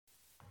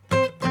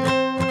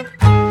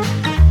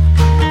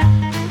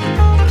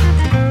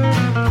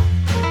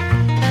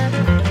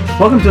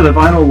Welcome to the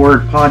Final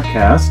Word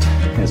Podcast.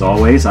 As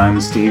always, I'm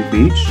Steve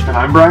Beach. And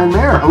I'm Brian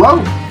Mayer. Hello.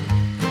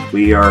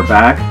 We are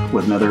back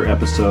with another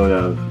episode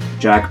of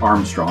Jack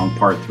Armstrong,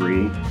 Part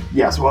 3.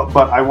 Yes, well,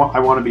 but I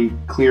want to be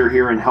clear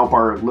here and help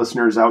our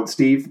listeners out,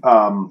 Steve.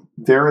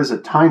 There is a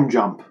time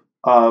jump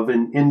of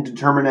an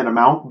indeterminate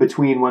amount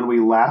between when we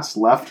last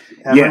left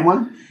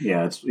everyone.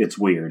 Yeah, it's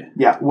weird.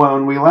 Yeah,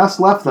 when we last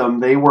left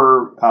them, they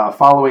were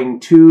following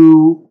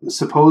two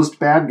supposed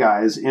bad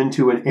guys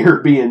into an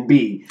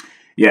Airbnb.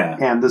 Yeah.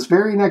 And this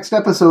very next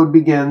episode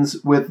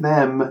begins with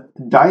them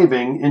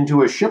diving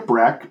into a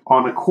shipwreck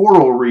on a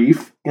coral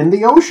reef in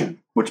the ocean.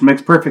 Which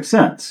makes perfect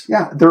sense.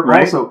 Yeah,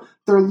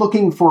 they're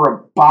looking for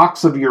a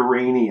box of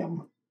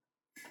uranium.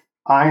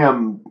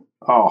 That's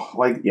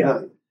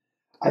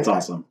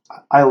awesome.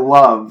 I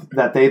love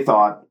that they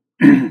thought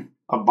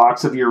a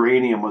box of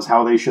uranium was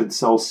how they should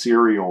sell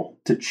cereal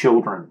to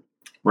children.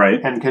 Right.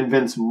 And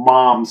convince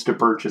moms to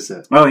purchase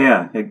it. Oh,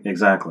 yeah,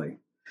 exactly.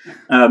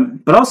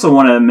 But also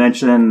want to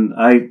mention,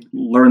 I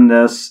learned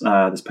this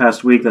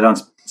past week that on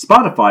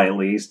Spotify, at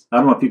least, I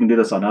don't know if you can do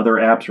this on other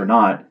apps or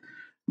not,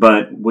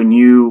 but when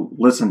you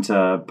listen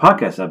to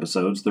podcast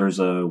episodes, there's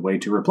a way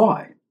to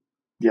reply.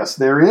 Yes,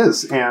 there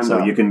is. And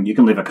so you can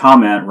leave a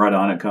comment right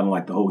on it, kind of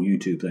like the whole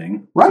YouTube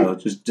thing. Right. So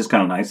it's just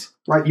kind of nice.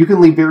 Right. You can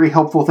leave very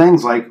helpful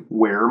things like,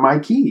 where are my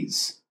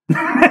keys?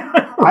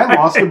 I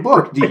lost a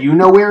book. Do you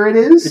know where it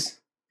is?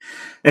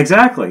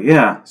 Exactly,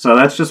 yeah. So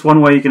that's just one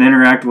way you can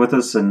interact with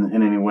us in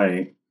any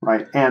way.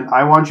 Right. And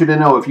I want you to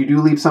know, if you do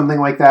leave something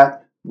like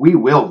that, we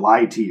will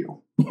lie to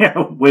you. Yeah.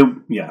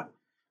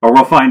 Or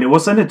we'll find it. We'll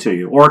send it to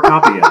you. Or a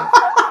copy of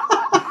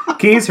it.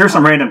 Keys? Here's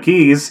some random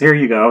keys. Here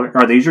you go.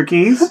 Are these your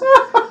keys?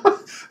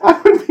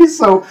 That would be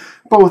so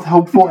both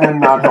helpful and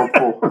not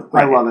helpful.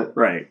 Right, I love it.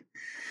 Right.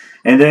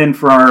 And then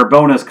for our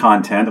bonus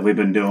content that we've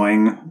been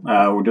doing,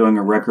 we're doing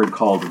a record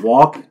called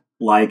Walk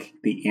Like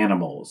the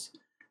Animals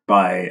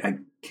by... I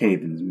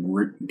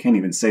can't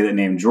even say that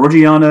name.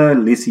 Georgiana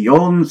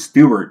Lesion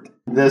Stewart.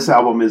 This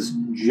album is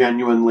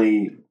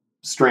genuinely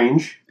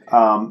strange.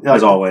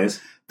 As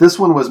always. This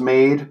one was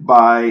made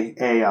by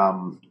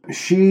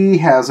she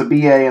has a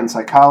BA in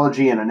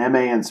psychology and an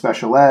MA in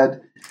special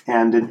ed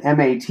and an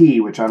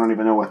MAT, which I don't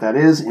even know what that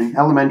is, in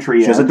elementary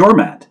ed. She has a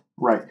doormat.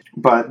 Right.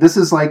 But this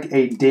is like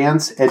a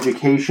dance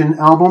education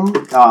album.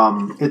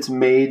 It's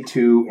made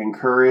to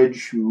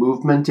encourage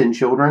movement in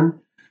children,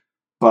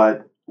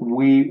 but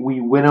we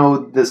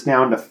winnowed this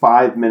down to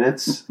 5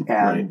 minutes,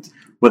 and right.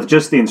 With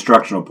just the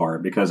instructional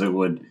part, because it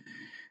would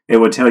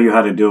tell you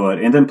how to do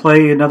it, and then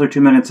play another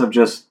 2 minutes of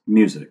just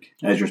music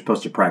as you're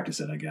supposed to practice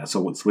it, I guess.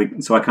 So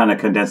I kind of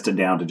condensed it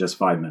down to just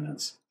 5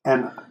 minutes,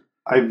 and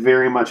I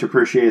very much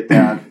appreciate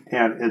that.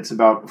 And it's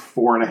about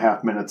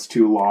 4.5 minutes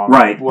too long.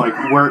 Right?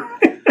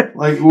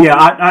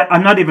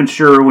 I'm not even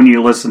sure when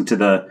you listen to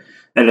the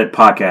edit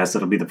podcast,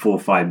 it'll be the full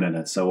 5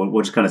 minutes. So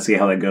we'll just kind of see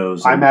how that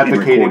goes. I'm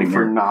advocating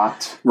for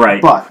not. Right.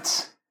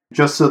 But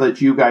just so that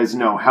you guys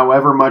know,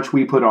 however much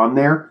we put on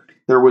there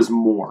was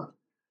more.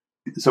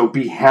 So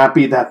be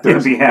happy that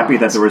there's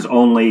that there was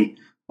only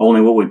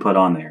what we put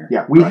on there.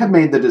 Yeah, we have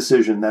made the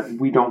decision that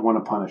we don't want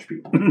to punish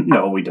people.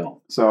 No, we don't.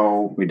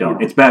 So we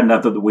don't. It's bad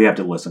enough that we have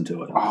to listen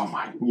to it. Oh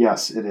my,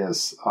 yes, it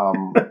is.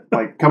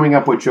 Like coming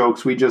up with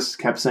jokes, we just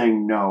kept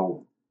saying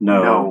no,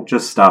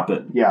 just stop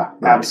it. Yeah,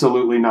 right.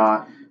 Absolutely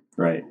not.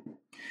 Right.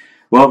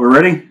 Well, we're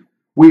ready?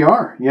 We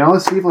are.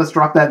 Let's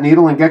drop that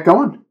needle and get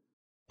going.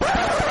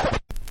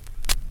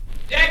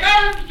 Jack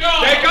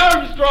Armstrong! Jack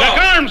Armstrong!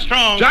 Jack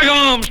Armstrong! Jack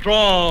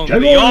Armstrong!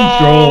 Jack The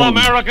Armstrong!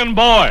 All-American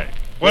boy!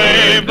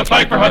 Wave the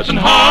flag for Hudson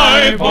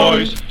High,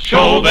 boys.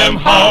 Show them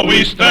how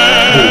we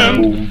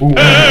stand.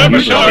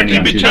 Ever shall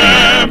team be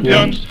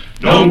champions.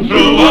 Known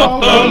throughout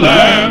the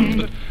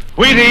land.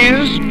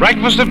 Wheaties,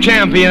 breakfast of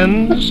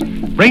champions,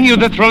 bring you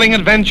the thrilling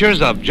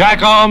adventures of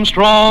Jack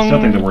Armstrong.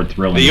 Something the word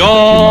thrilling. The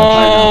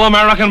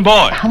All-American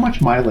boy. How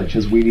much mileage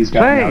has Wheaties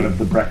gotten out of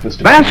the breakfast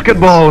of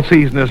basketball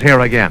season is here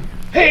again.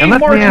 Hey, and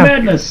let March me ask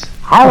Madness!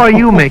 How are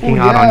you making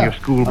out on your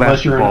school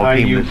Unless basketball you're an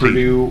team IU, this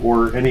Purdue, season?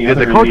 or any Did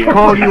other the coach NBA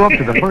call you up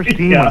to the first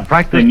team when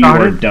practice then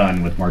started? You were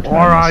done with March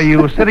Madness. Or are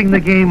you sitting the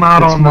game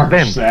out It's on the March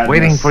bench, Sadness.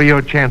 waiting for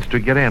your chance to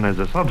get in as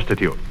a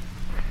substitute?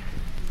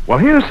 Well,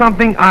 here's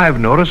something I've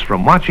noticed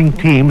from watching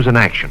teams in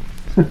action.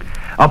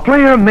 A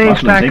player may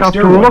stack up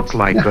to look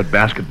like good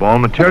basketball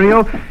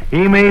material.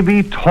 He may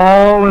be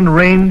tall and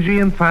rangy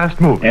and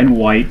fast-moving. And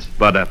white.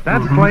 But if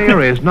that player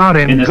is not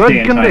in the good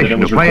stand time that it condition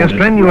to was play a recorded.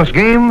 strenuous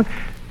game,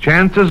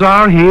 chances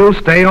are he'll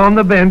stay on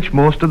the bench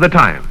most of the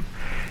time.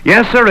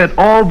 Yes, sir, it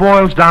all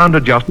boils down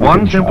to just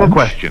one simple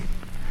question.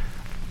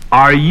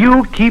 Are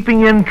you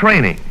keeping in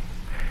training?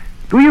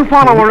 Do you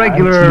follow a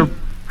regular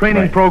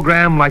training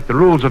program like the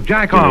rules of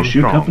Jack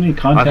Armstrong,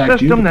 a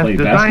system that's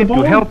designed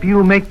to help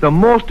you make the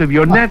most of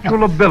your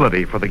natural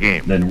ability for the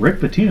game? Then Rick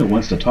Pitino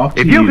wants to talk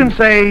to you. If you can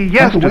say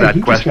yes to that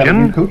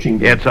question,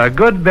 it's a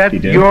good bet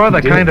you're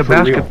the kind of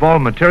basketball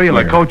material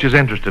a coach is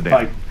interested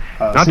in.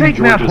 Now take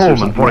Nat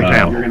Holman, for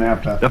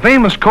example, the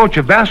famous coach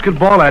of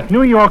basketball at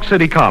New York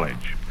City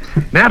College.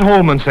 Nat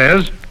Holman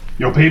says,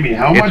 You'll pay me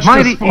how much? It's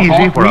mighty for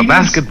easy for a Wheaties?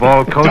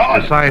 basketball coach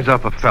Done. to size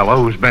up a fellow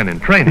who's been in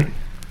training.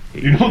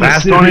 He's You know the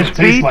fast cereal on his tastes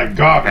feet, like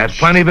garbage. has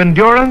plenty of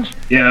endurance,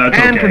 Yeah, that's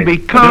and okay. can be I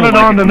don't counted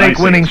like on it to when I make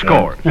say winning it's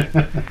scores.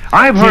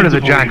 I've heard of the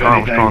Can't Jack believe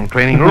anything. Armstrong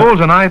training rules,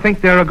 and I think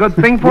they're a good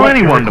thing for What,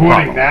 anyone to you're follow.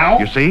 recording now?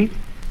 You see,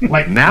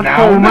 Like Nat now,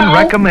 Coleman now?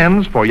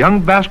 recommends for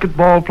young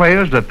basketball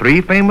players the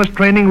 3 famous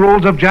training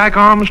rules of Jack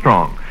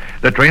Armstrong,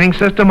 the training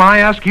system I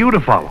ask you to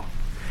follow.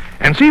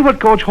 And see what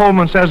Coach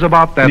Holman says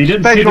about that He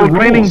didn't say special the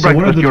training rules, so what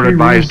are breakfast the you're 3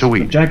 advised rules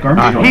to of eat. Jack A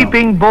Armstrong?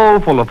 heaping bowl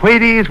full of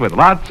Wheaties with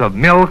lots of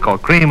milk or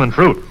cream and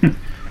fruit.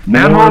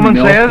 Nat More Holman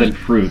milk says, than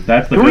fruit.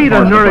 That's the to good eat a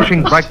part of the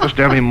nourishing breakfast. breakfast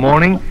every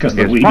morning 'Cause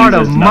the is Wheaties part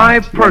of is my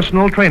not.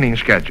 personal training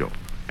schedule.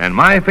 And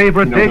my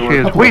favorite You know, there dish were a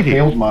is couple of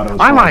failed Wheaties. mottos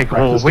I for like whole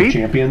Breakfast of wheat,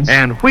 Champions.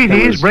 and There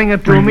Wheaties was bring it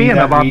to Bring me Me in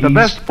That about the Wheaties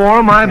best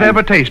form I've and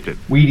ever tasted.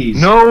 Wheaties.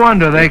 No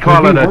wonder they It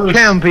call could it be a worse.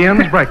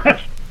 champion's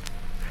breakfast.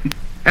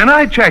 And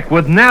I check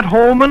with Nat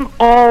Holman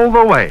all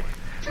the way.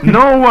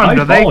 No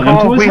wonder they follow him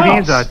call to his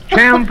Wheaties house. a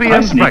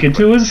champion's I sneak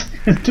breakfast.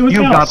 into his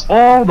You've house. got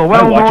all the I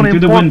watch well-known him through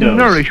the important windows.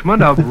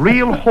 nourishment of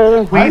real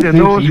whole wheat I in think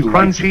those he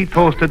likes crunchy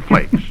toasted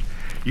flakes.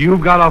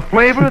 You've got a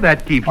flavor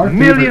that keeps Our favorite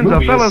millions of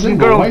movie is fellas and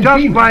Single girls White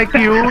just Female. like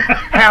you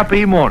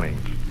happy mornings.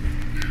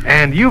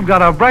 And you've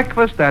got a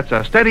breakfast that's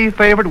a steady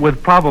favorite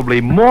with probably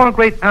more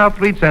great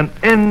athletes than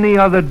any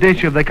other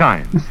dish of the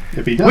kind.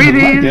 If he doesn't like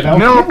Wheaties, it, I'll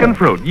milk, kill and him.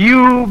 fruit.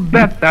 You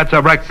bet that's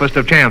a breakfast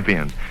of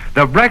champions.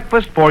 The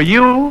breakfast for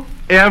you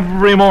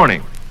every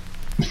morning.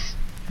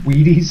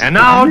 Wheaties. And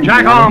now, every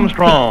Jack morning.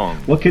 Armstrong,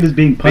 What kid is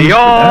being punished the for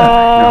that?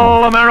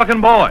 All-American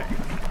boy.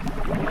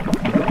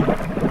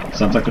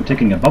 Sounds like they're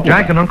taking a bubble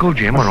Jack bath. and Uncle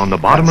Jim are on the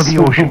bottom of That's the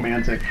so ocean.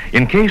 romantic.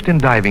 Encased in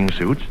diving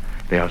suits,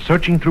 they are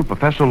searching through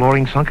Professor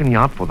Loring's sunken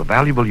yacht for the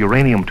valuable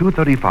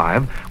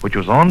uranium-235, which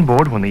was on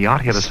board when the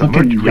yacht hit a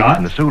Sunken submerged reef yacht?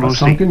 in the Sulu A Sea.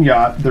 sunken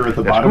yacht. They're at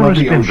the The bottom schooner of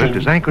the Spindrift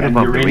ocean. is anchored And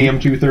above the reef.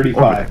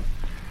 uranium-235.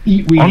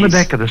 Eat Wheaties. On the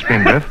deck of the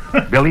Spindrift,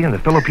 Billy and the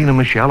Filipino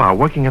Michelle are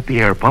working at the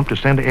air pump to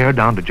send air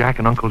down to Jack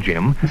and Uncle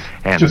Jim,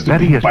 and Just a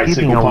Betty big is keeping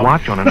bicycle a pump.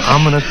 watch on an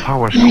ominous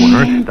power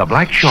schooner, the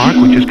Black Shark,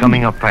 which is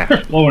coming up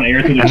fast. Blowing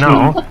air through the And tube.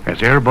 now,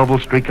 as air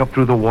bubbles streak up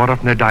through the water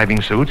from their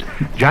diving suits,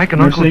 Jack and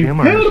They're Uncle saying, Jim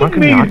are in a "Help sunken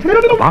me, yacht,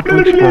 help about to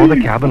me." explore the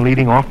cabin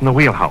leading off from the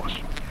wheelhouse.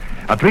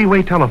 A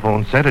 3-way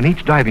telephone set in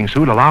each diving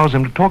suit allows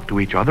them to talk to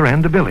each other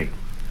and to Billy.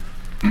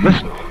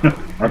 Listen.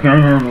 Flash your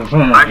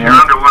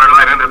underwater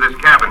light into this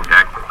cabin,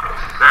 Jack.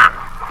 There.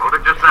 Hold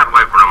it just that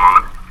way for a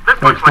moment. This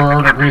looks like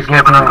the captain's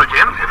cabin, Uncle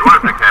Jim. It was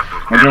the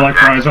captain's cabin. Would you like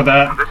Jack. fries with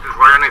that? This is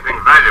where anything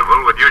valuable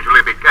would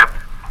usually be kept.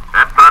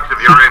 That box of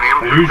uranium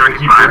They usually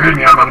keep 235 is uranium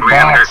in a probably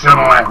in here box in a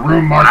somewhere.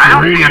 room marked I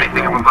don't see uranium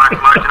anything of a room. box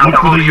large enough Look to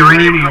for hold the the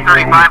uranium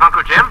uranium 235,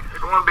 Uncle Jim. It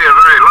won't be a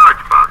very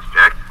large box,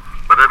 Jack,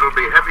 but it'll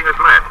be heavy as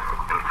lead.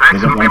 In fact,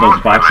 Isn't it'll one be of those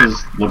mostly boxes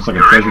lead. looks like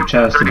a treasure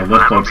chest and the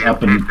lid floats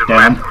up and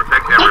down?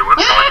 Protect everyone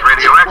from its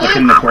radioactive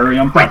Like in an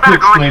aquarium? That Better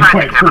would go explain inside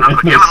why the cabin, they're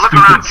Uncle in Jim, those and look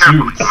around stupid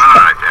carefully. suits. All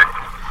right, Jack.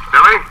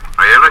 Billy,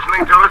 are you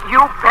listening to us?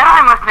 You bet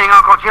I'm listening,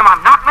 Uncle Jim.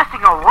 I'm not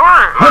missing a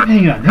word.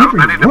 Hang on, Tell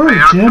Betty to word,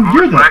 pay out Jim. the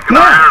You're most the slack in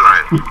our best.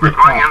 airline. We're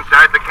going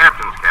inside the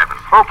captain's cabin.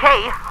 Okay.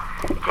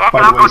 Jack By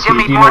and the Uncle way, Jim Steve,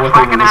 need do you know more what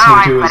they slack were in our listening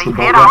lines, to as buddy. the Say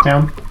boat it left out.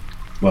 town?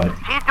 What?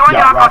 She's doing Yeah,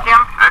 it, Uncle rock.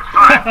 Jim. That's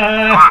fine.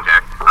 Come on,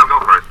 Jack. I'll go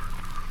first.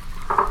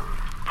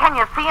 Can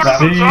you see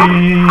anything, Jack?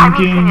 I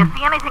mean, can you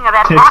see anything of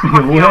that Takes box me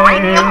with the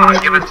uranium? away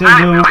Give to us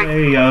time, the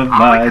Billy. way of All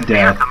my we can see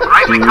are death. some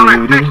brightly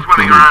colored fish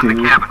swimming around the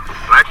cabin.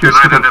 Flash your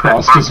light Christopher under that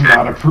Cross bunk, does Jack.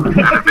 not approve.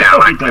 That'd be a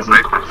No, he likely doesn't.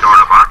 place to store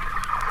a box.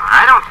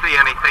 I don't see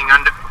anything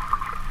under...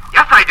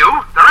 Yes, I do.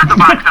 There is a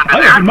box under I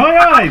there. opened my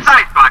A eyes.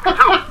 good-sized box,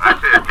 too. I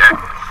see it, Jack.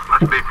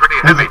 Must be pretty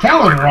There's heavy. a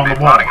calendar on the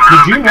wall. floating around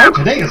Did you the know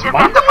cabin. today is Is that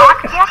Monday? the box,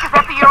 Jack? Is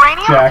that the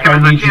uranium? Jack, Give I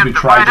us a need you to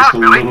chance try find just out, a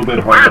Billy. little bit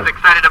We're as harder.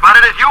 excited about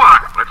it as you are.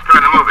 Let's try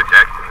to move it,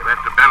 Jack. You'll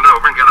have to bend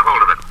over and get a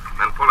hold of it.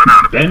 Then pull it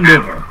out if Bend you can.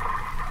 over.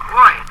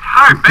 Boy, it's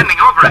hard bending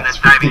over in That's this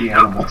for diving the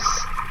suit. animals.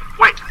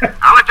 Wait,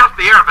 I'll adjust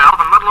the air valve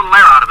and let a little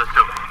air out of the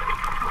suit.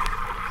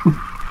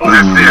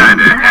 That's the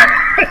idea, Jack.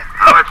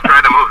 Now let's try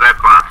to move that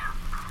box.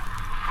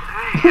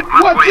 Hey, it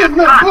must What's weigh a in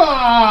the ton.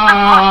 That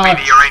must be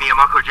box? the uranium,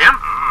 Uncle Jim.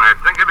 I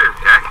think it is,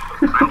 Jack.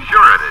 I'm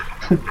sure it is.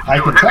 It's I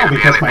too can heavy tell to be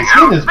because my anything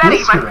skin else. is Betty,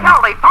 blistering.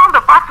 Michelle, they found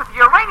the box with the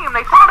uranium.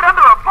 They found it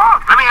under a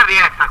bunk. Let me have the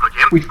axe, Uncle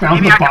Jim. We found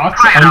Maybe the I can box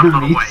pry it out a little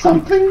underneath way.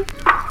 something?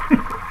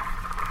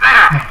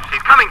 There.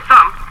 She's coming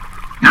some.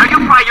 Now you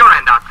pry your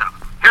end out some.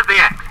 Here's the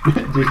axe.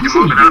 Did he You say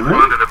move it out from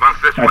urine? under the bunk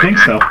this I way, think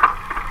Jack. so.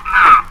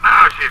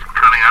 Now she's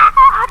coming out.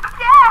 Oh,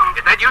 Jack.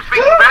 Is that you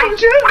speaking, Betty?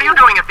 Jim. What are you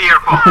doing at the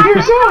airport?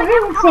 You're so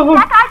handsome.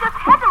 Jack, I just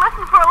had to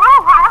listen for a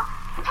little while.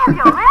 Have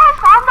you really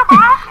found the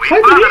box? We I've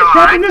been found it all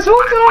right, eavesdropping this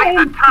whole but it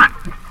weighs a time.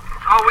 ton.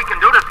 All we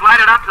can do to slide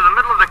it out to the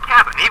middle of the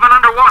cabin, even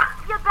underwater.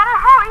 You better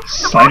hurry.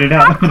 Slide it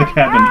out into the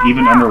cabin,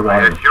 even Are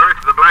underwater. you sure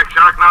it's the Black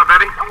Shark now,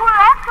 Betty? We're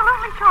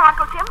absolutely sure,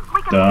 Uncle Jim. We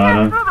can see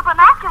Dun. it through the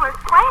binoculars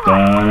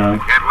plainly.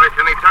 Can't waste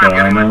any time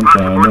getting this box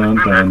aboard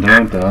the Spindrift,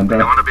 Jack. We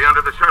don't want to be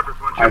under the surface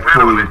when I Japan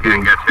fully this gang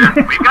agree. gets here.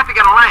 We've got to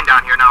get a line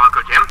down here now,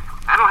 Uncle Jim.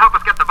 That'll help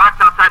us get the box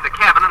outside the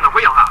cabin and the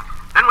wheelhouse.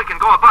 Then we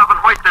can go above and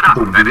hoist it up.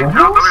 The Betty,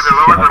 tell wheelhouse? Billy to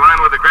lower Yeah. the line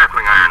with the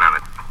grappling iron on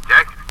it.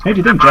 Jack? Hey, do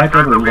you think Jack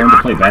ever learned to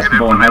play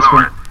basketball in high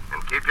school?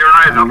 Keep your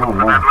eyes open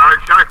for that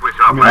large shark we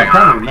saw playing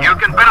around. You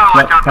can bet I'll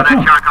watch out for that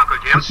shark,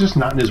 Uncle Jim. It's just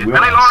not in his Is Billy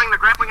wheelhouse. loading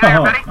the grappling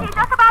iron, Betty? He's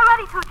just about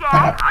ready to,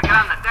 Jack. I'll get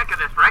on the deck of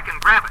this wreck and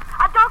grab it.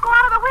 Don't go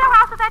out of the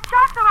wheelhouse if that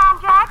shark's around,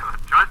 Jack.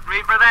 Trust me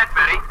for that,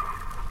 Betty.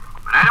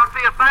 But I don't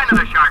see a sign of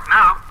the shark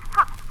now.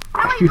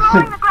 You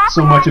think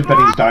so much of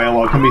Betty's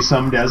dialogue can be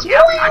summed as Yep,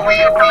 I can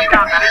see it coming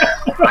down, Betty.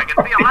 I can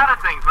see a lot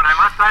of things when I'm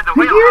outside the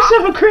wheelhouse. You're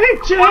so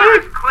great, The water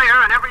Jack. is clear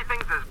and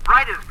everything's as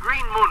bright as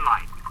green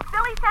moonlight.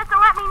 Billy says to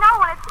let me know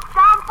when it's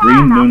down far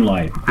Green enough.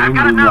 moonlight. I've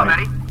got it now,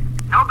 Betty.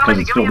 Tell Billy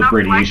to it's give me filled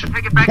with enough slack radiation. to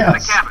take it back to the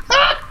Yes. cabin.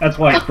 That's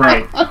why it's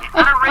bright. He's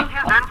better rig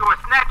his end to a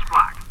snatch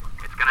block.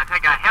 It's gonna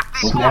take a hefty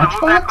pull to Snatch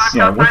move that box? box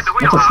Yeah, outside what's- the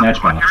what's a wheelhouse. snatch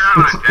Watch box? your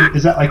airline, Jack.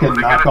 Is that like a When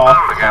we get it knockoff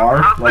settled again, car?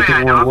 I'll Like say in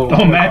I one of the don't. little Oh,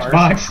 cars?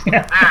 Matchbox.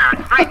 Yeah. There,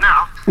 it's straight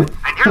now.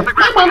 And here's the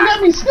grip. Mom got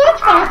me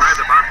snatch I'll box. pry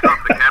the box off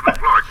the cabin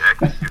floor, Jack.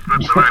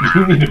 You slip the line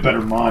You around. need a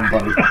better mom,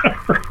 buddy.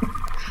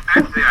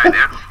 That's the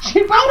idea.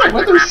 She bought it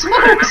with her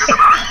smokes.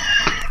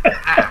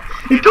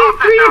 You can't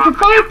free it for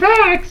 5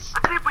 packs.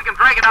 Let's see if we can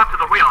drag it out to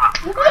the wheelhouse.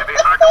 It'll be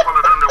hard to pull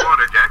it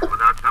underwater, Jack,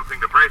 without something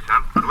to brace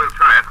on, but we'll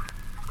try it.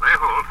 Lay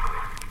hold.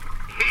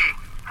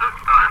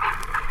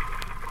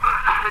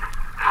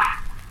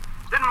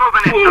 Didn't move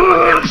an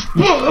inch.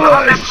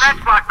 Hold that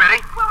snatch block, Betty.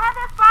 We'll have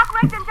this block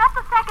rigged in just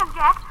a second,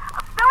 Jack.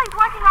 Billy's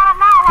working on it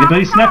now. Get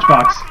Billy's snatch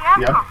box.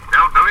 Yep.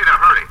 Tell Billy to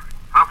hurry.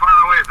 How far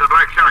away is the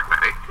black shark,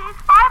 Betty? She's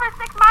 5 or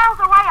 6 miles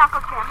away,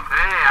 Uncle Jim.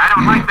 Hey, I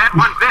don't like that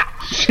one bit.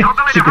 Tell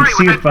Billy She to can hurry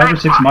see with it that 5 or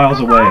snatch 6 block. miles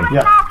away. Right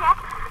Yeah. now, Jack.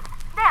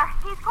 There,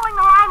 he's pulling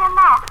the line in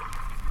now.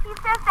 He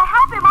says to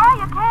help him all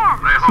you can.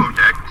 Lay hold,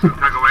 Jack.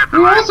 Tug away at the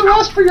You line. also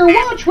asked for your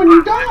watch when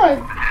you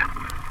died.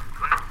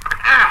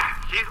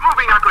 She's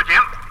moving, Uncle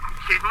Jim.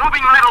 She's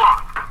moving right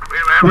along. We'll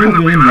have her in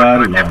the Moving wheelhouse right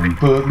with Nifty. along.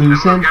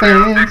 Footloose We'll and get her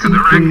on deck fancy of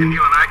the wreck, and free.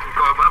 you and I can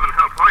go above and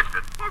help hoist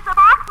it. Is the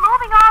box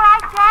moving all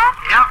right, Jack?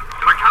 Yep,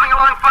 we're coming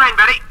along fine,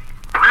 Betty.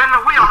 We're in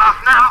the wheelhouse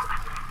now.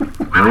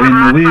 We're in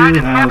the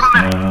wheelhouse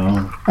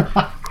now.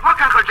 Look,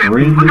 Uncle Jim.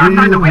 We're in Look the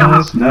outside the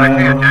wheelhouse. wheelhouse Right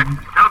there, now. Jack.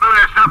 Tell Billy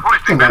to stop It's a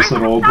hoisting, nice Betty.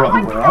 little old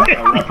brother we're out. A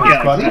reference,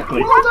 Yeah, buddy. exactly.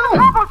 Well done.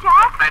 Trouble,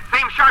 Jack. That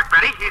same shark,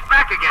 Betty. He's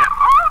back again.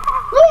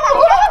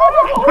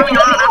 Oh. Coming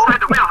around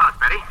outside the wheelhouse,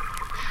 Betty.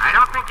 I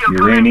don't think you'll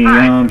come inside.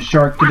 Uranium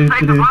shark do do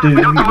do do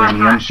do.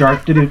 Uranium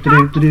shark do do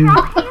do do do. No,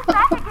 he's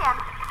back again.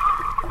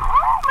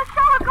 Oh,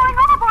 Michelle is going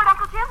overboard,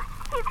 Uncle Jim.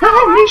 He's Oh,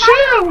 coming right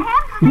Michelle. by his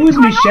hands and Who is he's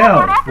going Michelle?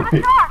 overboard after the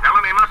Wait. shark. Tell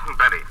him he mustn't,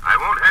 Betty. I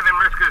won't have him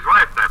risk his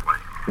life that way.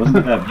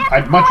 Wasn't that?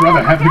 I'd much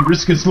rather have him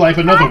risk his life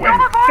another way.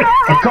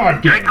 A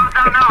card Here he game. comes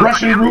down now.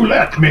 Russian Uncle Jim.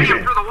 roulette, See maybe.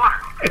 him through the water.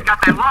 He's got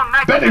that long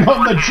knife. Betting in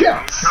on the one hand.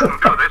 Jets.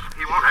 Doesn't do this,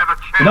 he won't have a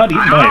chance. Not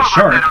eaten I don't by a know about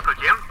shark. that, Uncle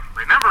Jim.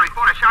 Remember, he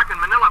fought a shark in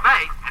Manila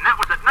Bay, and that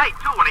was at night,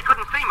 too, when he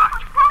couldn't see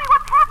much. Tell me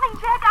what's happening,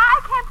 Jack. I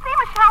can't see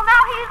Michelle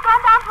now. He's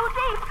gone down too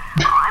deep.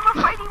 Oh, I'm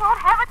afraid he won't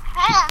have a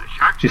chance. The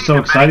shark She's sees so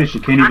him, excited Betty. she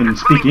can't Shark even is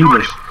speak swimming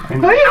toward English.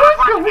 him. Now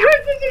watch him.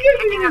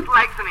 Kicking his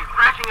legs and he's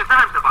thrashing his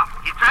arms about.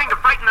 He's trying to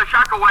frighten the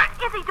shark away.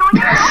 Is he doing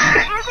it?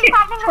 Is he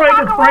frightening the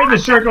Trying to shark frighten away?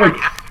 the shark away.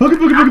 Boogie,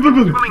 boogie, Shark boogie,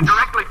 is boogie, swimming boogie.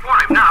 directly for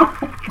him now.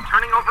 He's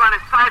turning over on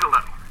his side a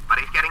little, but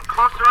he's getting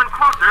closer and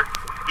closer.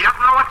 He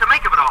doesn't know what to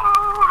make of it all.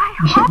 Oh, I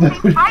hope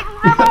he frightens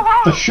them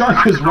away. The shark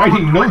is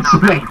writing notes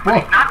in the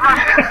book. Not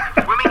rushing,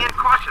 swimming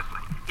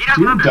incautiously. He doesn't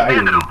Dear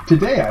understand it diary, all.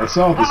 today I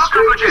saw the Oh, look,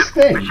 Uncle Jim. strangest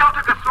thing. Michelle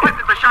took a swipe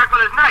at the shark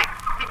with his knife.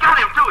 He got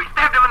him, too. He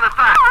stabbed him in the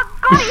side. Oh,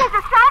 goody, is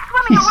the shark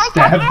He swimming away? Jack?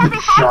 stabbed Is the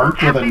he fighting? shark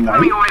with a He's swimming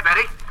knife. away,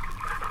 Betty.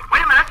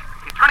 Wait a minute.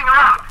 He's turning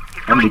around.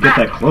 He's How did coming he get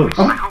back. that close?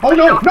 Oh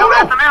no, no,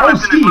 no! Oh,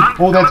 Steve!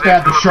 Oh, that's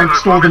bad. The shark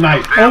stole the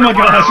knife. Oh my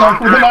God, Shark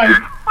with a knife!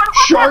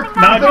 What's Shark with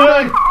happening a now?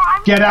 knife! Oh,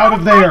 I'm Get so out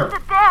of there! frightened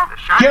to death. The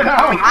shark Get is out!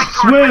 swimming right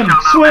towards Swim, Michelle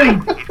now, swim.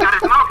 Betty. He's got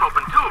his mouth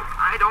open, too.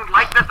 I don't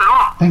like this at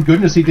all. Thank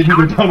goodness he didn't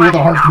go down with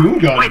a harpoon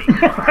gun. Wait, he's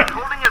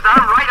holding his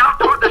arm right out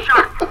toward the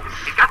shark.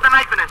 He's got the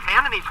knife in his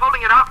hand and he's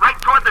holding it out right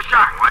toward the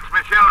shark. Watch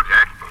Michelle,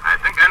 Jack. I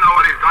think I know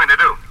what he's going to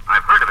do.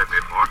 I've heard of it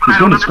before. But He's I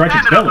going don't to scratch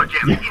understand its it, Uncle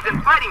belly. Jim. He's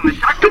inviting the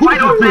shark to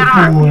bite off that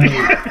arm. Boy.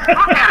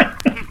 Look at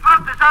it. He's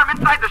thrust his arm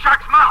inside the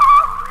shark's mouth.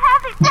 Oh,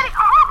 has he? Did he?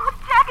 Oh,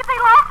 Jack, has he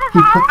lost his He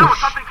arm? put No, the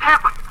something's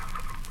happened.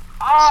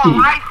 Oh, Steve,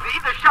 I see.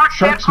 The shark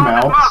can't sharks' close his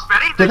mouths, mouth,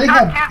 Betty. do The they shark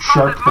have can't close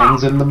shark his mouth.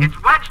 things in them? It's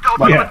wedged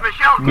open Yeah. with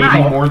Michelle's Maybe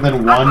knife. more than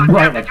Uncle one. Jim,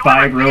 Right, did like you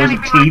ever 5 see rows of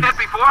anything like teeth. that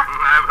before?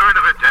 I've heard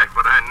of it, Jack,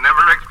 but I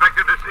never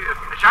expected to see it.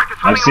 The shark is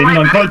I've swimming seen it away,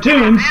 on Betty.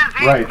 cartoons.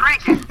 He's Right.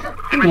 streaking.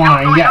 And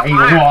Why, Michelle's going yeah, up you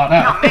for air.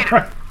 wanna. He'll need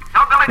it.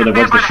 Tell Billy But to it was stand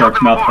by the to shark's help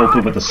him mouth aboard.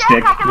 open with a Jack,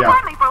 stick. I can Yeah.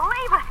 hardly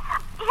believe it.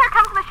 Here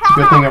comes Michelle. It's a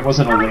good thing it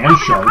wasn't a Billy, land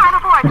quickly, shark. climb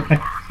aboard.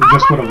 It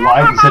just would have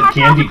lied and said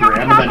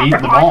Candygram and then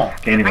eaten them all.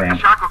 Candy Think the ram.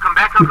 shark will come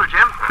back, Uncle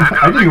Jim? I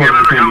didn't think order he'll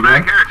ever candy come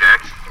back gram. here, Jack.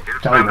 He'll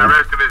Tell spend me the that.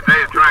 rest of his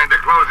days trying to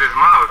close his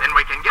mouth. And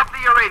we can get the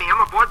uranium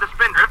aboard the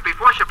Spindrift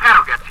before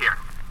Geppetto gets here.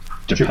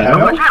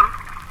 Geppetto? Jim,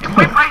 if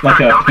we place Like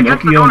a ourselves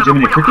against the Pinocchio door and of the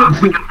Jiminy Cricket?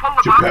 wheelhouse, we can pull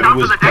the box Geppetto out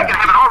to is the deck and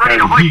have it all ready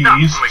to back, hoist up.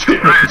 and he's We can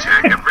try it,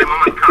 Jack. Every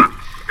moment counts.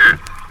 Here,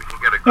 we can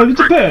get a Oh, good it's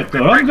a break.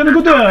 pet. I'm gonna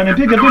go down and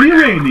pick up the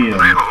uranium.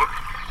 Lay hold.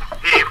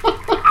 Heave.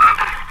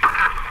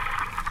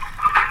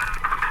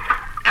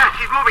 Yeah,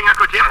 she's moving,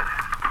 Uncle Jim.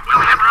 We'll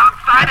have her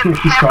outside I and think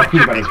he's half a talking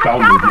about jiffy. his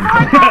bowel movement.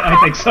 I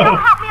think so.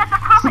 Help me at the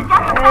pump and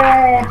get the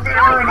Oh,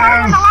 there it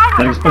is.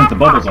 That explains the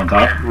bubbles on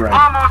top. Right.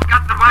 Almost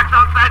got the box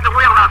outside the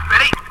wheelhouse,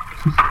 Betty.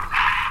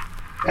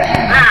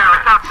 There,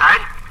 it's outside.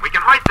 We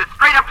can hoist it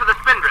straight up to the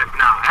spindrift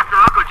now, after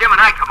Uncle Jim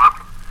and I come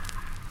up.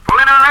 Pull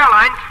in our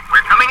airlines.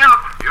 We're coming up.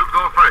 You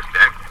go first,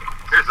 Jack.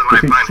 Here's the Does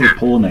he lifeline say here.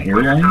 pull in the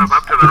airlines?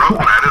 Up to the rope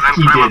ladder, then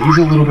He climb did. He's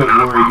a aboard. little bit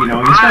worried. You know,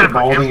 you start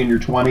balding in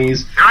your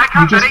 20s. Here I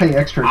come, You just Betty. pay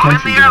extra Pull in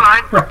attention the to it.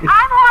 airline. Right.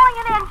 I'm hauling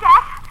it in,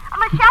 Jack.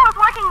 Michelle is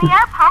working the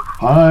air pump.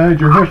 Hide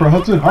your hair for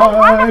Hudson.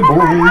 Hi,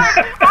 boys.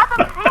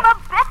 Doesn't seem a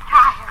bit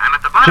tired. I'm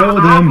at the bottom Show of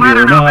the them rope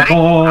ladder you're now, not Betty.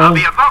 bald. I'll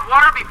be above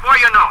water before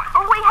you know it.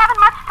 We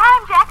haven't much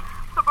time, Jack.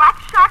 The black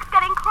shark's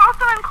getting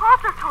closer and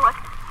closer to us.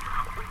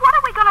 What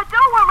are we going to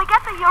do when we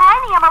get the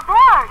uranium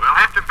aboard? We'll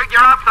have to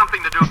figure out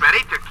something to do,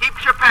 Betty, to keep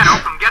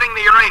Geppetto from getting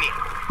the uranium.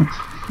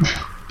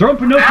 Throw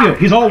Pinocchio.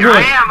 He's all Here wood.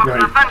 I am up in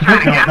the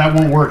sunshine No, again. that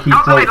won't work. He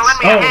Tell somebody to floats.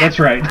 lend me a Oh, hand. that's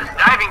right. This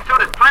diving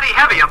suit is plenty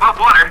heavy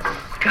above water.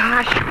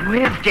 Gosh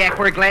whiz, Jack,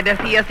 we're glad to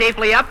see you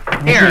safely up.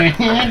 Here,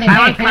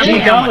 silence from Hey,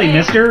 the golly, helmet.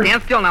 mister.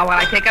 Stand still now while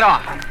I take it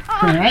off.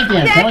 Jack,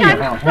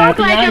 I'm so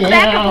glad you're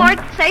back aboard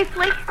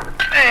safely.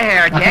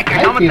 There, Jack, your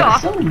I helmet's feel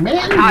off. so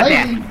manly. How's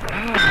that?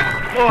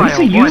 Boy, What's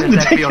he oh boy, using does to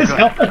that take feel his good.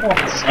 helmet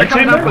off? Here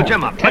comes Uncle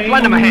Jim up. Let's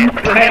lend him a hand.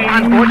 We'll have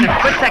on board in a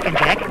split second,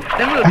 Jack.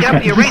 Then we'll get up the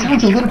He uranium.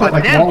 sounds a little bit But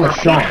like then, Wallace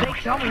for Shawn. Pete's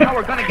sake, tell me how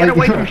we're going to get Like,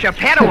 away from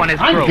Geppetto and his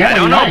I'm crew. I getting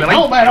don't know, my Billy.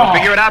 helmet We'll off.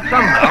 figure it out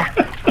somehow.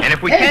 And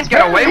if we It's can't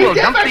get away, very we'll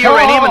dump the difficult.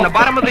 uranium in the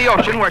bottom of the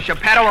ocean where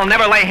Geppetto will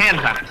never lay hands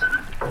on it.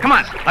 Come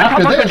on, let's After help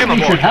Uncle this, Jim we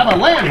aboard. should have a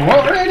land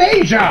war in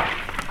Asia.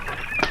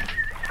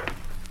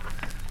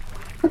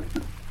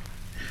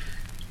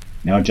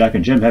 Now Jack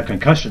and Jim have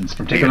concussions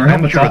from The taking their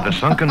helmets adventure of the off.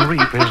 sunken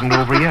reef isn't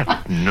over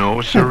yet.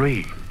 No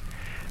siree.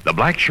 The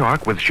black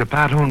shark with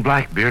Geppetto and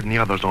Blackbeard and the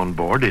others on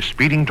board is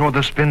speeding toward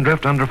the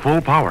spindrift under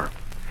full power.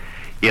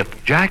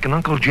 If Jack and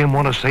Uncle Jim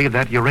want to save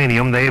that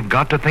uranium, they've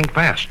got to think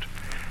fast.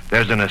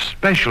 There's an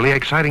especially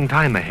exciting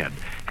time ahead,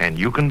 and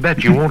you can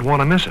bet you won't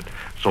want to miss it.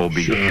 So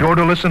be sure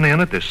to listen in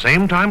at the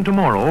same time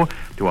tomorrow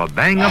to a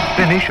bang-up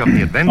finish of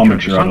the adventure I'll of make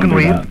the sure I don't sunken do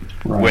reef that.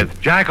 Right.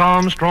 with Jack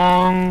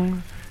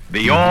Armstrong,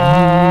 the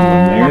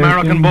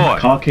all-American boy.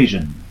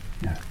 Caucasian.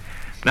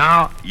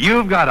 Now,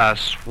 you've got a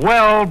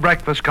swell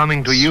breakfast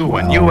coming to you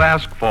when Swell. you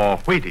ask for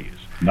Wheaties.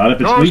 Not if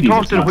it's Those Wheaties, it's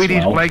toasted not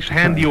Wheaties swell. flakes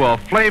hand you a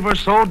flavor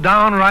so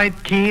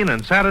downright keen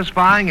and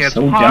satisfying it's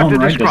So hard to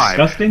downright describe,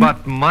 disgusting?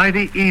 but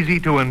mighty easy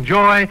to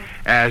enjoy,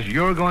 as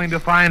you're going to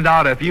find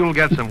out if you'll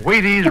get some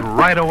Wheaties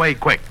right away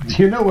quick.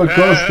 Do you know what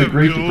caused the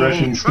Great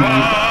Depression, Steve?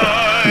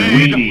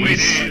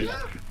 Wheaties.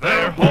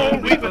 Their whole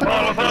week with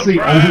all of It's the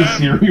only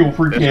cereal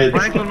for This kids.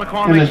 Franklin An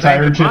McCormick entire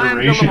saying goodbye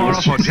generation until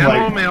was tomorrow just for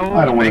General like, Mills,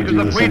 I don't want to makers do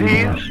of this anymore.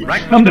 Wheaties,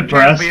 breakfast I'm of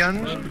depressed.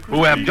 champions,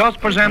 who have just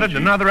presented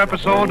another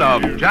episode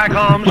of Jack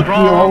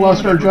Armstrong. We all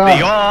lost our jobs. The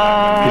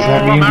Does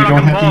that mean we don't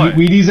All-American have to eat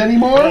Boy. Wheaties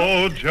anymore?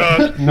 Oh,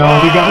 just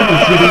No, the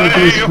government's giving it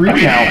to us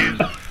free now.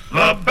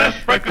 the best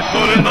breakfast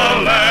food in the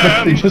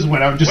land. They just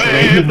went out and just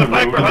laid in the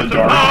road in the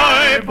dark.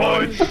 Hi,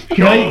 boys.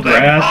 Can I eat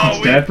grass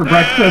instead for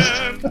breakfast?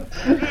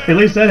 At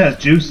least that has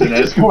juice in They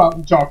it. just go out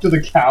and talk to the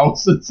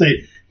cows and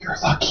say, "You're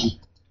lucky."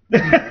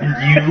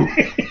 And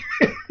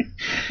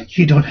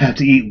You don't have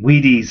to eat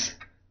Wheaties.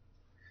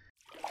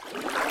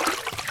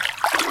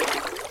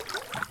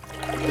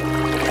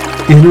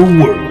 In a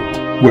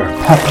world where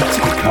puppets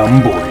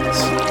become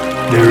boys,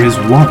 there is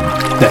one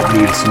that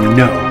needs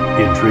no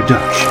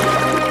introduction.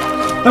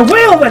 The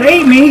whale that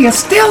ate me is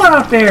still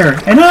out there,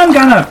 and I'm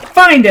gonna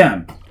find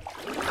him.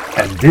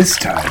 And this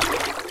time,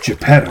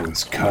 Geppetto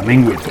is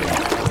coming with him.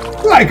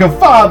 Like a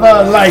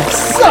father, like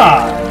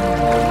son!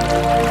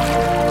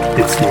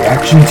 It's the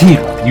action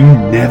team-up you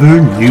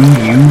never knew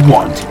you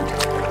wanted.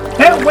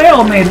 That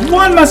whale made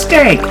one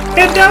mistake.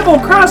 It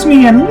double-crossed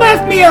me and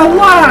left me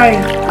alive.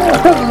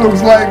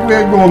 Looks like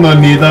we're gonna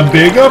need a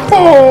bigger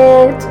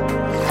boat.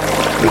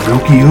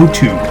 Pinocchio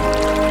 2,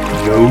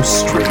 No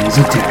Strings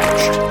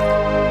Attached.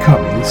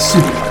 Coming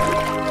soon.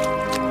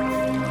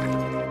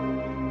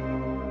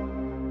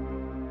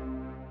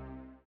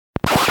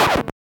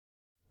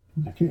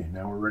 Okay,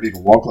 now we're ready to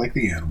walk like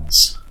the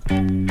animals.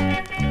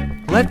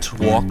 Let's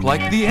walk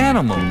like the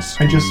animals.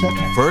 I just said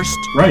that. First,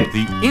 Right.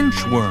 the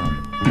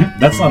inchworm.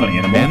 That's not an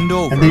animal. Bend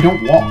over. And they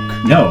don't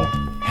walk. No.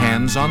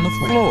 Hands on the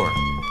floor.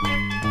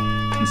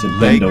 He said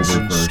bend Legs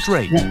over first.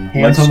 straight. Yeah, hands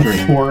Legs on the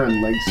straight. floor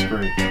and legs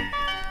straight.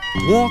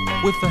 Walk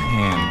with the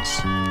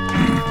hands.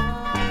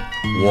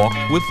 Walk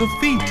with the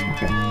feet.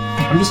 Okay.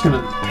 I'm just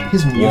gonna.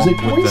 His music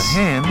Walk with the voice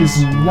hands.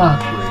 is not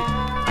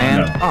great.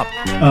 And No. up.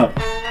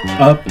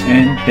 Up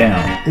and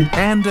down.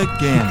 And It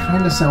again.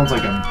 kind of sounds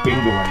like a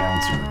bingo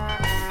announcer.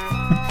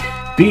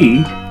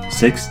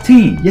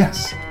 B16.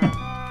 Yes.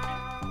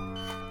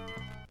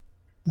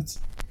 That's.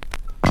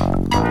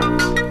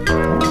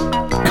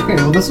 Okay,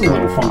 well this is a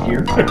little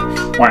funkier.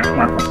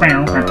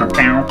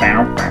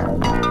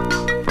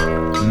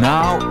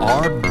 Now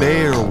our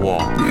bear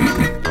walk.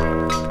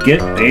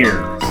 Get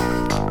there.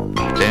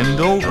 Bend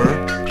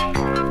over.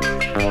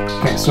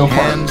 Okay, so far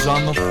Hands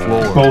on the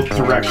floor. both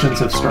directions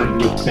have started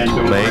with bend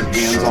over and Legs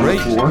hands on the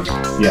straight. floor.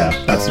 Yeah,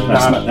 that's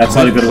not-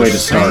 not a good way to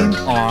start.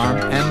 Same arm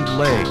and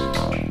leg.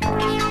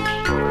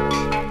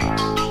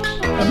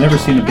 I've never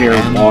seen a bear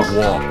walk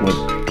with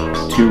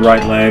 2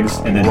 right legs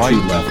and then 2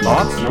 left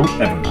legs. Nope.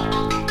 Ever.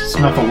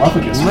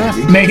 Snuffleupagus,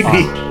 Maybe.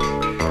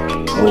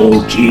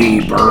 Oh,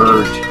 gee,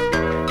 Bert.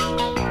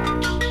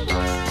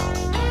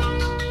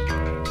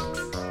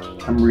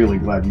 I'm really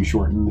glad you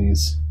shortened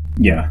these.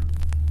 Yeah.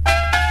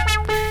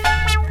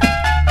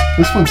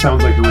 This one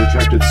sounds like a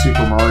rejected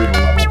Super Mario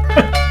level.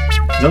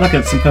 Is that like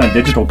some kind of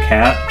digital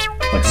cat?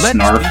 Like Let's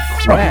Snarf? be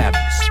crabs.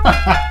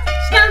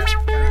 Snurf,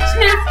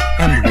 snurf,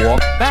 And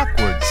walk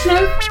backwards.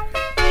 snurf,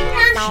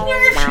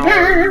 snurf,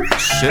 snurf,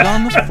 Sit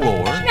on the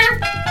floor.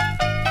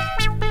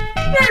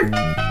 snurf,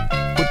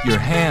 Put your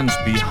hands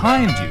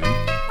behind you.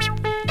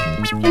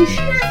 and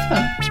snurf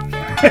them.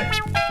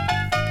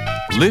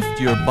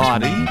 Lift your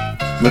body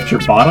Lift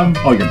your bottom?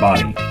 Oh, your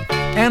body.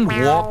 and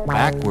walk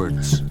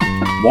backwards.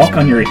 Walk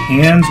on your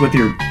hands with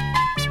your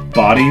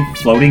body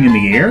floating in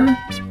the air?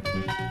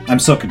 I'm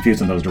so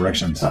confused in those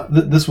directions.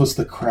 This was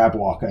the crab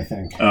walk, I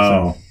think.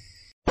 Oh.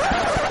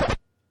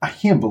 I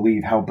can't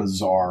believe how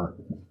bizarre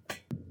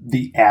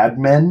the ad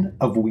men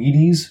of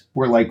Wheaties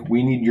were like,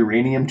 we need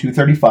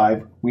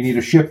uranium-235, we need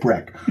a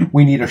shipwreck,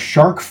 we need a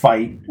shark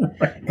fight,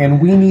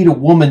 and we need a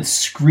woman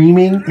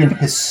screaming in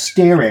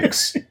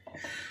hysterics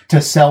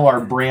to sell our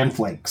bran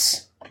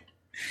flakes.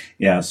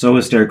 Yeah, so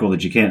hysterical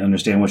that you can't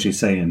understand what she's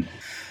saying.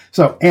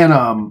 So, and,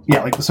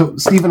 so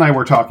Steve and I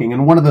were talking,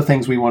 and one of the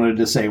things we wanted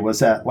to say was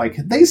that, like,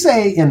 they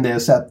say in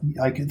this,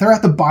 they're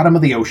at the bottom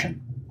of the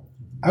ocean.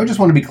 I just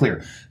want to be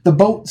clear. The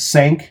boat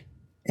sank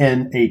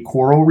in a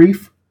coral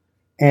reef,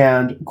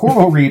 and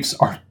coral reefs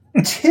are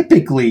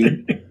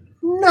typically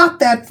not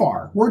that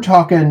far. We're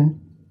talking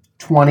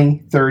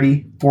 20,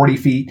 30, 40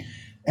 feet.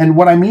 And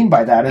what I mean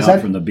by that is Out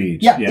that from the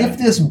beach. Yeah, if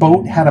this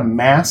boat had a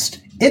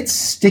mast, it's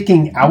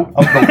sticking out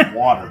of the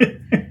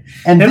water.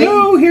 And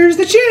hello, here's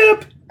the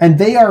chip. And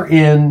they are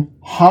in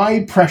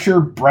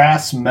high-pressure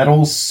brass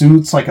metal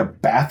suits, like a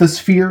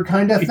bathysphere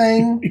kind of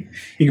thing.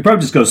 You could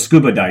probably just go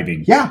scuba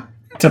diving. Yeah.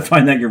 To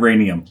find that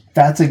uranium.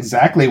 That's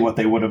exactly what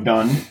they would have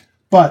done.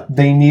 But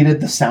they needed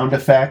the sound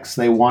effects.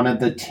 They wanted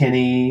the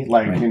tinny,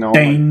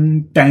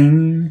 ding,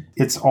 ding.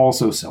 It's all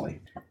so silly.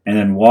 And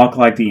then walk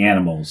like the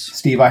animals.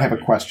 Steve, I have a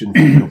question for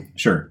you.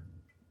 Sure.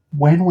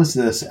 When was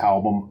this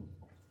album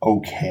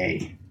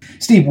okay?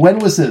 Steve, when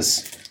was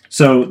this?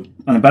 So,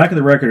 on the back of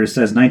the record, it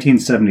says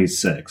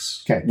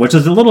 1976. Okay. Which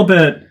is a little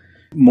bit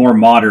more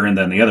modern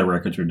than the other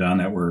records we've done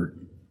that were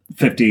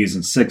 50s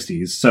and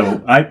 60s.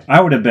 So,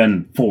 I would have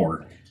been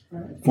 4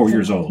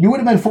 years old. You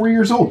would have been 4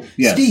 years old.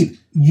 Yes. Steve,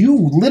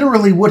 you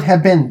literally would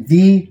have been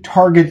the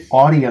target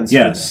audience for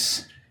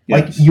this.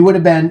 Like, you would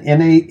have been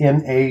in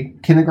a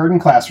kindergarten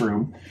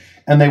classroom,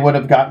 and they would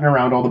have gotten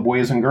around all the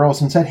boys and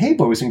girls and said, hey,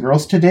 boys and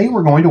girls, today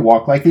we're going to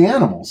walk like the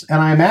animals. And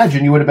I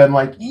imagine you would have been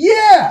like,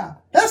 yeah,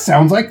 that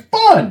sounds like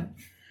fun.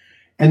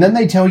 And then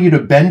they tell you to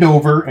bend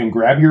over and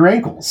grab your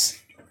ankles.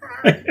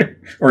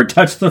 Or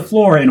touch the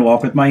floor and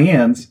walk with my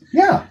hands.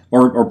 Yeah.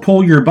 Or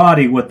pull your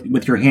body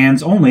with your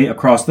hands only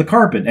across the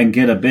carpet and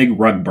get a big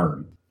rug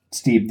burn.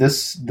 Steve,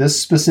 this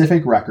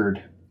specific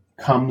record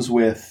comes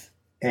with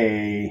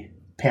a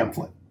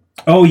pamphlet.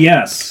 Oh,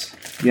 yes.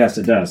 Yes,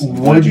 it does.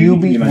 Would you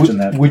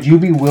mentioned that. Would you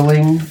be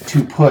willing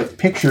to put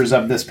pictures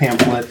of this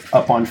pamphlet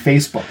up on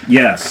Facebook?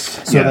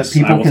 Yes. So that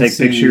people I will can take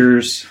see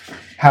pictures.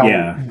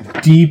 How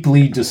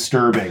deeply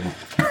disturbing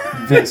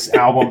this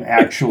album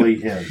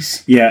actually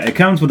is. Yeah, it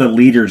comes with a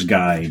leader's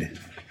guide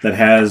that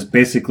has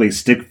basically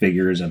stick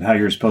figures of how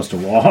you're supposed to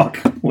walk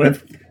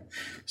with.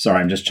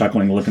 Sorry, I'm just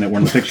chuckling looking at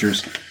one of the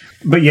pictures.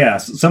 But yeah,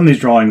 some of these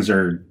drawings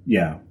are,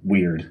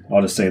 weird.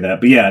 I'll just say that.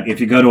 But yeah, if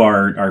you go to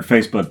our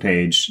Facebook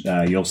page,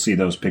 you'll see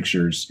those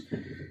pictures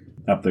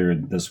up there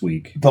this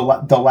week. The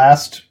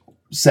last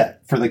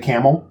set for the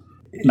camel?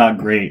 Not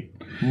great.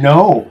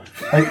 No.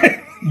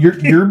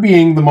 You're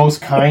being the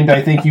most kind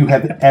I think you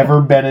have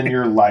ever been in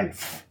your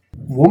life.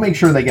 We'll make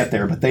sure they get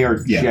there, but they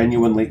are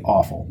genuinely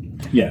awful.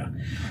 Yeah.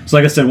 So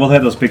like I said, we'll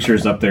have those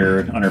pictures up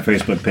there on our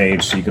Facebook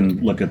page, so you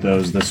can look at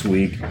those this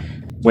week.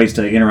 Ways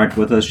to interact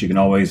with us, you can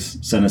always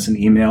send us an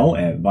email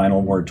at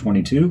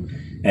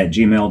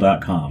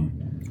vinylword22@gmail.com.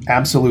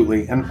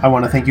 Absolutely. And I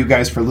want to thank you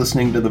guys for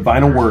listening to The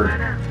Vinyl Word,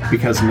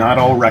 because not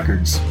all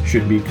records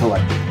should be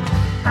collected.